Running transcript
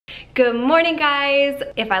Good morning, guys.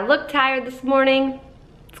 If I look tired this morning,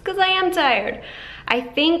 it's because I am tired. I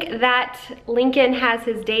think that Lincoln has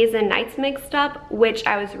his days and nights mixed up, which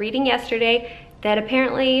I was reading yesterday that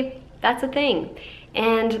apparently that's a thing.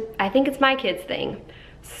 And I think it's my kid's thing.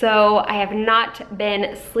 So I have not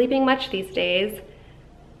been sleeping much these days.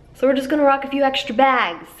 So we're just gonna rock a few extra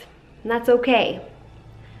bags, and that's okay.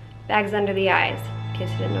 Bags under the eyes, in case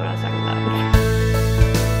you didn't know what I was talking about.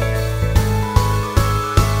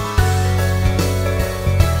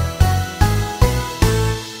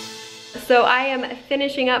 So I am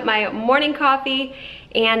finishing up my morning coffee,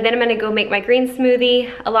 and then I'm gonna go make my green smoothie.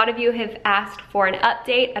 A lot of you have asked for an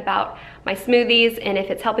update about my smoothies and if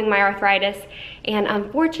it's helping my arthritis. And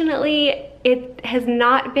unfortunately, it has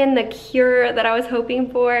not been the cure that I was hoping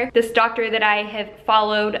for. This doctor that I have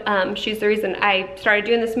followed, she's the reason I started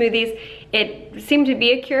doing the smoothies. It seemed to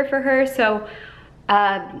be a cure for her, so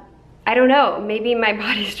I don't know, maybe my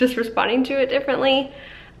body's just responding to it differently.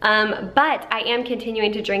 But I am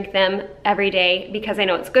continuing to drink them every day because I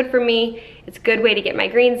know it's good for me. It's a good way to get my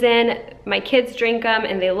greens in. My kids drink them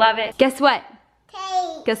and they love it. Guess what?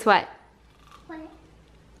 Hey. Guess what? What?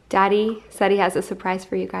 Daddy said he has a surprise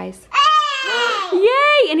for you guys. Hey.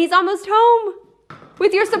 Yay! And he's almost home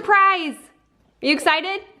with your surprise. Are you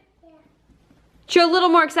excited? Yeah. Show a little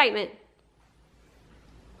more excitement.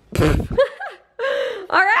 All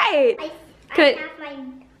right. I Good. have my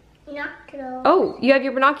binoculars. Oh, you have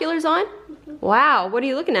your binoculars on? Wow, what are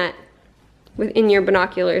you looking at in your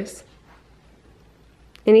binoculars?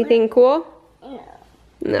 Anything cool? No.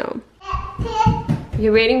 No.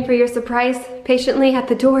 You're waiting for your surprise patiently at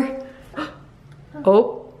the door?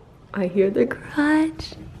 Oh, I hear the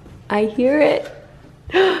crunch. I hear it.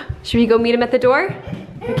 Should we go meet him at the door?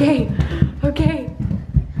 Okay, okay.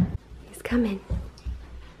 He's coming.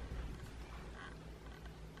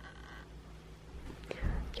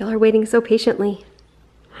 Y'all are waiting so patiently.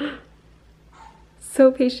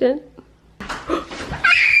 So patient.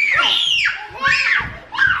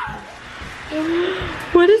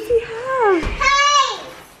 What does he have?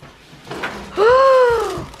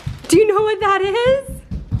 Hey. Do you know what that is?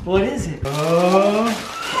 What is it? Oh.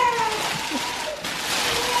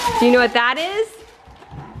 Do you know what that is?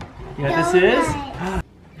 You know what this is?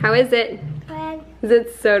 How is it? Is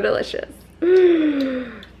it so delicious?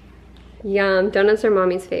 Yum, donuts are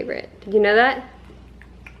mommy's favorite. Did you know that?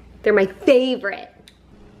 They're my favorite.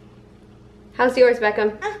 How's yours,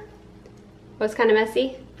 Beckham? Oh, it's kind of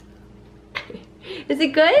messy. Is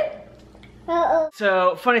it good? Uh-oh.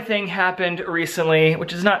 So, funny thing happened recently,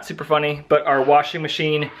 which is not super funny, but our washing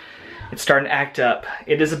machine, it's starting to act up.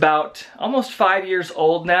 It is about almost 5 years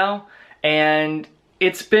old now, and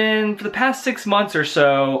it's been, for the past 6 months or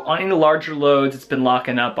so, on any larger loads, it's been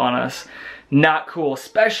locking up on us. Not cool,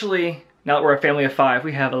 especially now that we're a family of 5.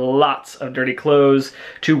 We have lots of dirty clothes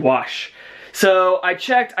to wash. So I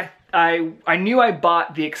checked, I knew I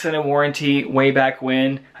bought the extended warranty way back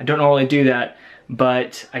when. I don't normally do that,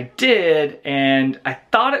 but I did, and I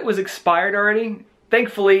thought it was expired already.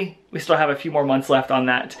 Thankfully, we still have a few more months left on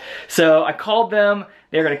that. So I called them.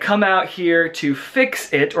 They're gonna come out here to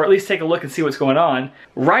fix it, or at least take a look and see what's going on.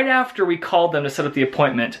 Right after we called them to set up the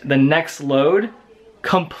appointment, the next load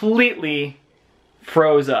completely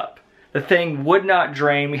froze up. The thing would not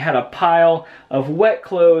drain. We had a pile of wet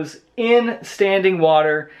clothes in standing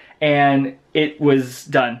water, and it was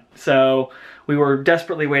done. So we were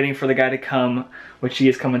desperately waiting for the guy to come, which he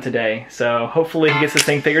is coming today. So hopefully he gets this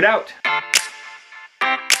thing figured out.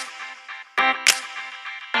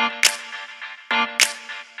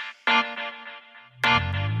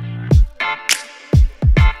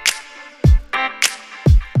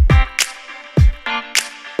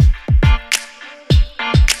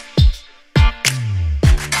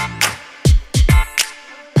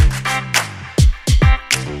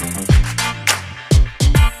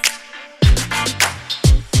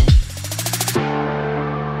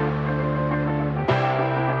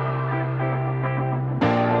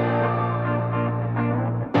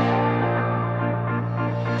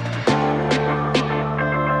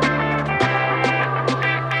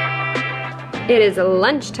 It is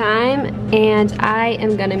lunchtime, and I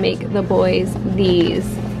am gonna make the boys these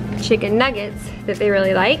chicken nuggets that they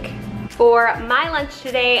really like. For my lunch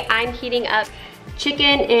today, I'm heating up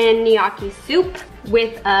chicken in gnocchi soup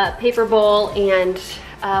with a paper bowl and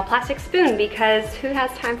a plastic spoon, because who has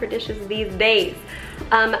time for dishes these days?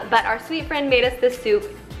 But our sweet friend made us this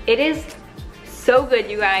soup. It is so good,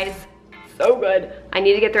 you guys, so good. I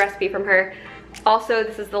need to get the recipe from her. Also,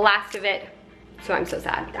 this is the last of it, so I'm so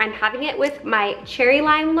sad. I'm having it with my cherry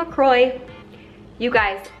lime LaCroix. You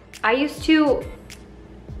guys, I used to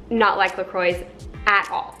not like LaCroix at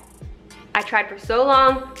all. tried for so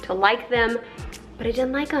long to like them, but I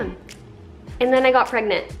didn't like them. And then I got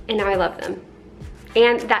pregnant and now I love them.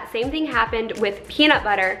 And that same thing happened with peanut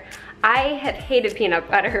butter. I have hated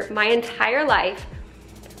peanut butter my entire life.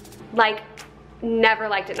 Like, never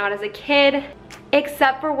liked it, not as a kid,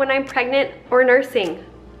 except for when I'm pregnant or nursing.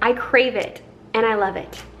 I crave it and I love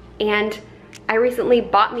it. And I recently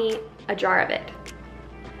bought me a jar of it.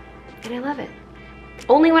 And I love it.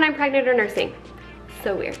 Only when I'm pregnant or nursing.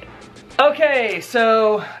 So weird. Okay,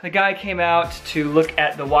 so the guy came out to look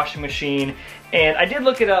at the washing machine, and I did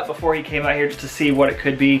look it up before he came out here just to see what it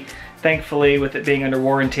could be. Thankfully, with it being under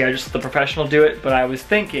warranty, I just let the professional do it, but I was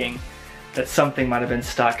thinking that something might have been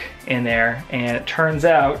stuck in there, and it turns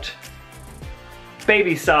out,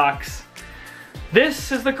 baby socks.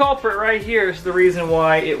 This is the culprit right here. This is the reason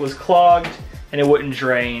why it was clogged and it wouldn't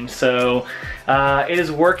drain. So it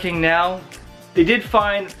is working now. They did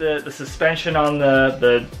find the suspension on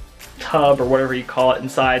the tub or whatever you call it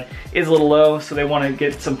inside is a little low, so they want to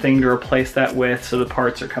get something to replace that with, so the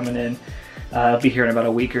parts are coming in. It'll be here in about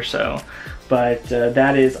a week or so. But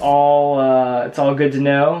that is all, it's all good to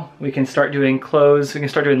know. We can start doing clothes, we can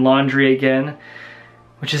start doing laundry again,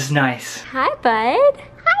 which is nice. Hi, bud.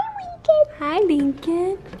 Hi, Lincoln. Hi,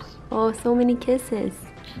 Lincoln. Oh, so many kisses.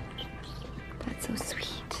 That's so sweet.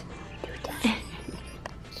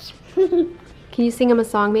 Can you sing him a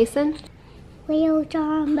song, Mason? Wheels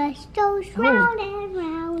on bus goes round and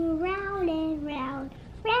round, round and round,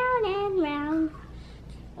 round and round.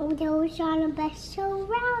 Wheels on a bus go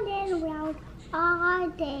round and round all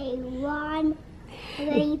day long. The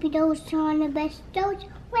baby goes on the bus goes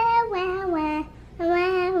wah wah wah,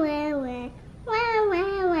 wah wah wah, wah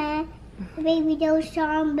wah wah. The baby goes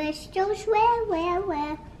on the bus goes wah wah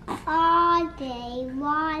wah all day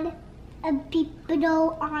long. A people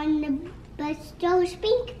go on the bus goes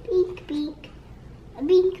beak beak beak.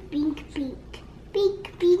 Bink, bink, bink,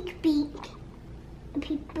 bink, bink, bink.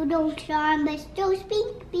 People don't on the stove,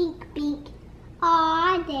 bink, bink, bink,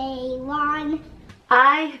 all day long.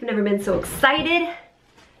 I have never been so excited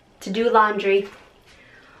to do laundry.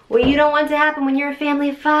 What you don't want to happen when you're a family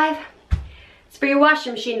of 5? It's for your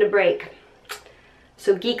washing machine to break.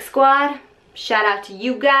 So Geek Squad, shout out to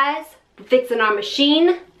you guys for fixing our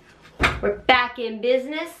machine. We're back in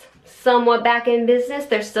business. Somewhat back in business.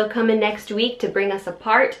 They're still coming next week to bring us a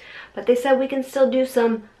part, but they said we can still do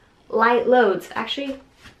some light loads. Actually,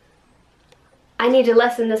 I need to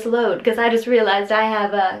lessen this load because I just realized I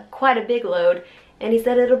have quite a big load, and he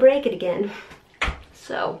said it'll break it again.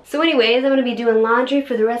 So anyways, I'm gonna be doing laundry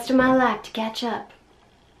for the rest of my life to catch up.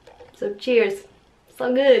 So cheers. It's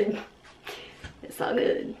all good. It's all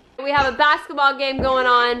good. We have a basketball game going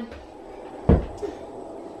on.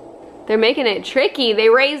 They're making it tricky. They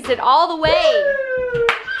raised it all the way.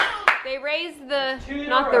 They raised the,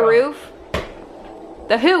 not the roof,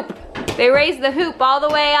 the hoop. They raised the hoop all the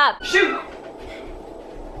way up. Shoot!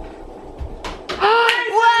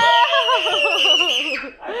 Whoa!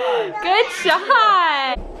 Good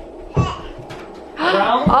shot.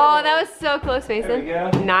 Oh, that was so close, Mason. There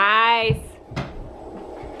we go. Nice.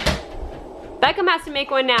 Beckham has to make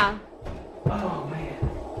one now. Oh man.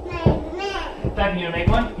 Beckham, you wanna make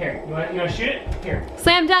one? Here, you wanna shoot it? Here.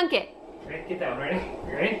 Slam dunk it. Ready? Get that one, ready?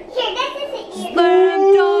 You ready? Here, this is it.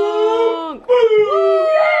 Slam dunk! Woo!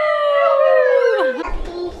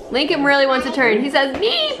 Lincoln really wants a turn. He says,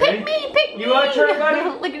 me, pick me, pick me. You want a turn, buddy?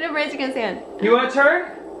 Look at him raising his hand. You want a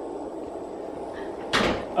turn?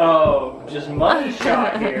 Oh, just money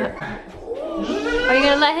shot here. Are you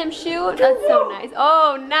gonna let him shoot? That's so nice.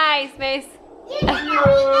 Oh, nice, Mace.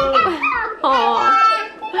 Aw.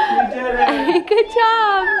 You did it. Good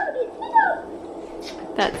job.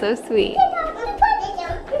 That's so sweet.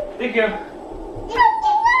 Thank you.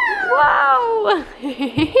 Wow.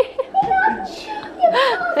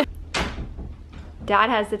 Dad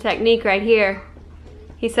has the technique right here.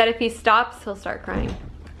 He said if he stops, he'll start crying.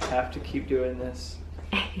 Have to keep doing this.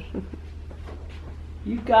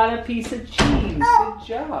 You got a piece of cheese. Good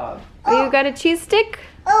job. Oh, you got a cheese stick?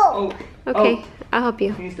 Oh. Okay, I'll help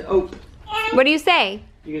you. Needs to open. What do you say?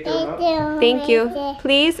 You get the remote? Thank you.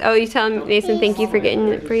 Please? Oh, you tell Mason thank you for getting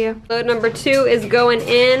it for you. Load number 2 is going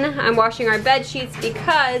in. I'm washing our bed sheets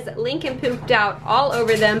because Lincoln pooped out all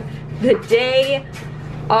over them the day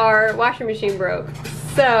our washing machine broke.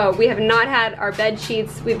 So we have not had our bed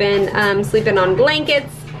sheets. We've been sleeping on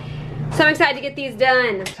blankets. So I'm excited to get these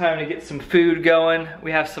done. Time to get some food going.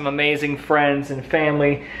 We have some amazing friends and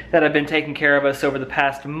family that have been taking care of us over the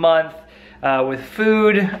past month with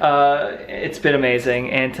food. It's been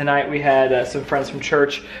amazing. And tonight we had some friends from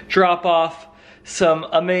church drop off some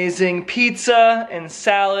amazing pizza and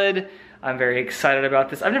salad. I'm very excited about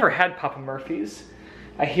this. I've never had Papa Murphy's.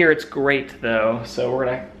 I hear it's great though, so we're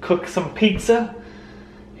gonna cook some pizza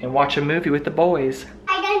and watch a movie with the boys.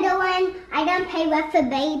 I don't play with the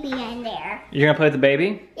baby in there. You're gonna play with the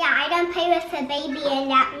baby? Yeah, I don't play with the baby in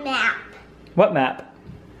that map. What map?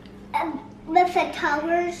 With the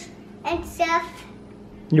towers and stuff.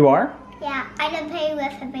 You are? Yeah, I don't play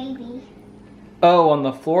with the baby. Oh, on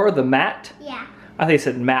the floor, the mat? Yeah. I thought you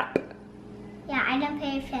said map. Yeah, I don't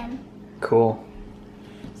play with him. Cool.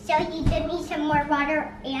 So you give me some more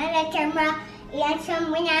water and a camera and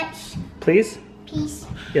some nuts. Please? Peace.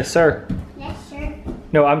 Yes, sir. Yes, sir.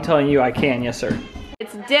 No, I'm telling you I can, yes, sir.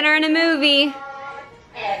 It's dinner and a movie.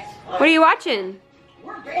 What are you watching?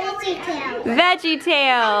 Veggie Tales. Veggie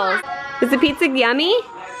Tales. Is the pizza yummy?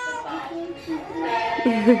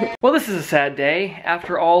 Well, this is a sad day.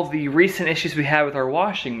 After all the recent issues we had with our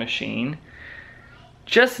washing machine,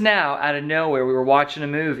 just now, out of nowhere, we were watching a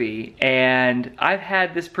movie, and I've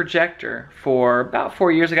had this projector for about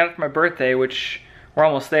 4 years. I got it for my birthday, which we're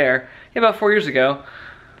almost there. Yeah, about 4 years ago.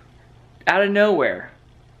 Out of nowhere,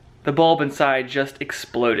 the bulb inside just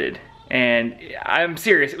exploded. And I'm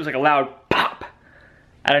serious, it was like a loud pop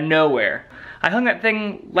out of nowhere. I hung that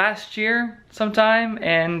thing last year sometime,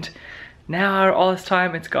 and now all this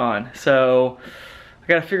time it's gone. So I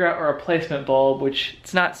gotta figure out a replacement bulb, which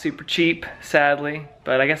it's not super cheap, sadly,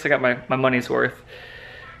 but I guess I got my money's worth.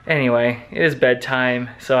 Anyway, it is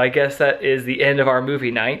bedtime, so I guess that is the end of our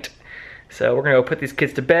movie night. So we're gonna go put these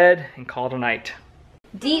kids to bed and call it a night.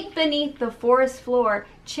 Deep beneath the forest floor,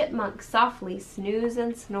 chipmunks softly snooze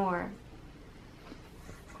and snore.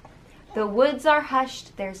 The woods are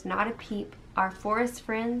hushed, there's not a peep. Our forest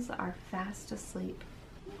friends are fast asleep.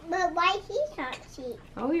 But why he's not asleep?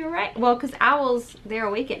 Oh, you're right. Well, because owls, they're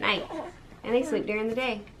awake at night, and they sleep during the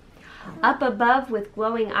day. Up above with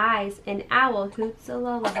glowing eyes, an owl hoots a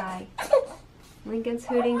lullaby. Lincoln's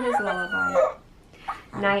hooting his lullaby.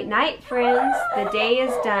 Night, night, friends, the day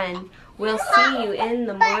is done. We'll see you in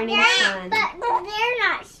the morning sun. But they're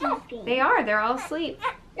not sleeping. They are, they're all asleep.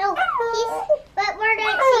 No, but we're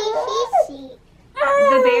not seeing he's asleep.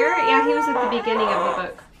 The bear, yeah, he was at the beginning of the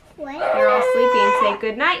book. What? They're all sleeping. Say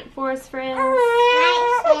good night, forest friends.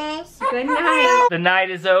 Night, sis. Good night. The night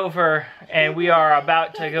is over, and we are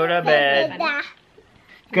about to go to bed. You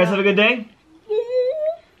guys have a good day?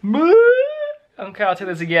 Okay, I'll take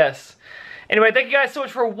this as a yes. Anyway, thank you guys so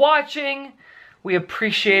much for watching. We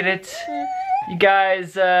appreciate it. You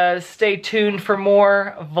guys stay tuned for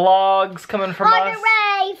more vlogs coming from us. On the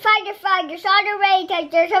way, firefighters on the way,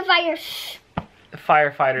 there's a fire. The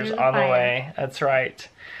firefighters on the way, that's right.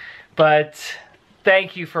 But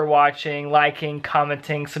thank you for watching, liking,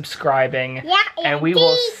 commenting, subscribing. Yeah, and we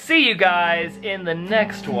will see you guys in the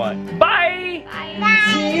next one. Bye!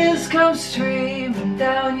 Bye. Tears come streaming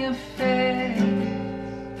down your face.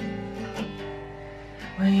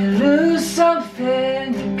 When you lose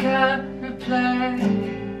something you can't replace.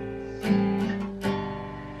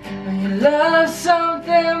 When you love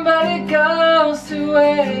something but it goes to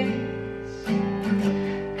waste.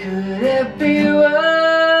 Could it be worse?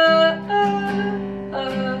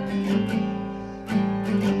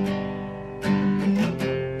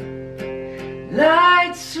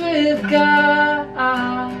 Lights with God,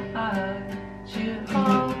 you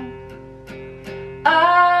home.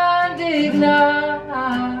 And ignite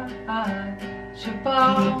your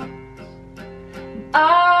bones.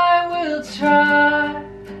 I will try.